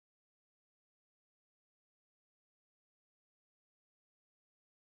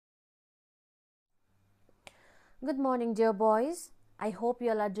Good morning, dear boys. I hope you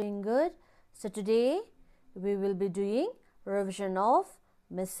all are doing good. So today we will be doing revision of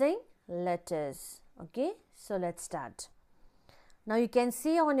missing letters. Okay, so let's start. Now you can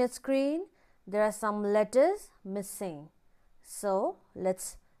see on your screen there are some letters missing. So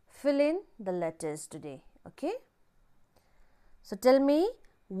let's fill in the letters today. Okay. So tell me,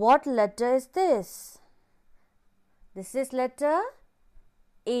 what letter is this? This is letter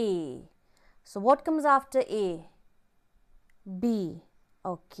A. So what comes after A? B.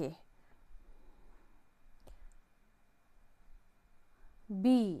 Okay.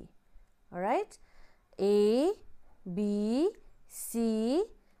 B. Alright. A, B, C.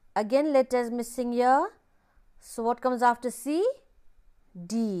 Again letters missing here. So what comes after C?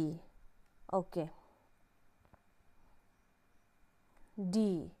 D. Okay.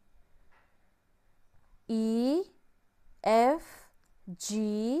 D. E, F,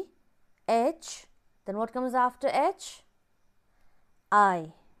 G, H. Then what comes after H?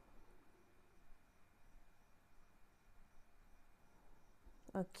 I.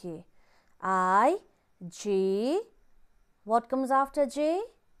 Okay. I, J. What comes after J?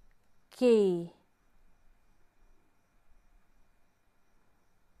 K.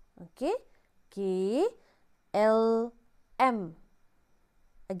 Okay. K, L, M.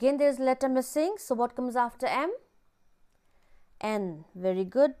 Again there is letter missing. So what comes after M? N. Very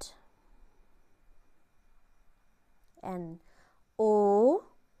good. N. O.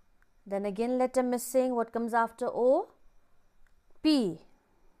 Then again letter missing. What comes after O? P.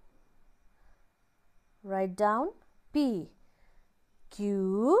 Write down P.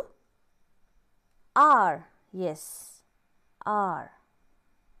 Q. R. Yes. R.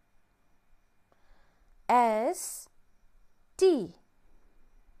 S. T.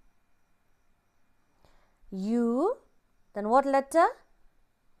 U. Then what letter?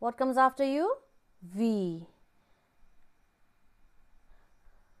 What comes after U? V.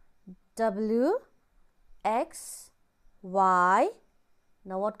 W. X. Y.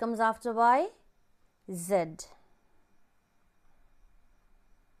 Now what comes after Y? Z.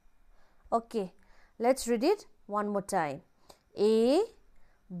 Okay, let's read it one more time. A,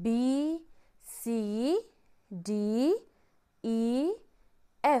 B, C, D, E,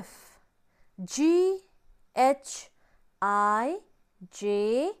 F, G, H, I,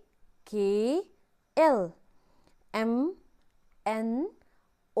 J, K, L, M, N,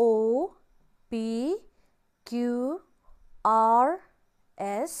 O, P, Q, R,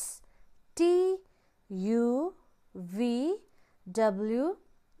 S, T, U, V, W,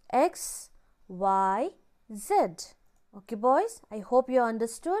 X, Y, Z. Okay boys, I hope you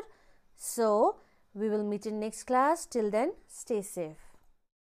understood. So we will meet in next class. Till then, stay safe.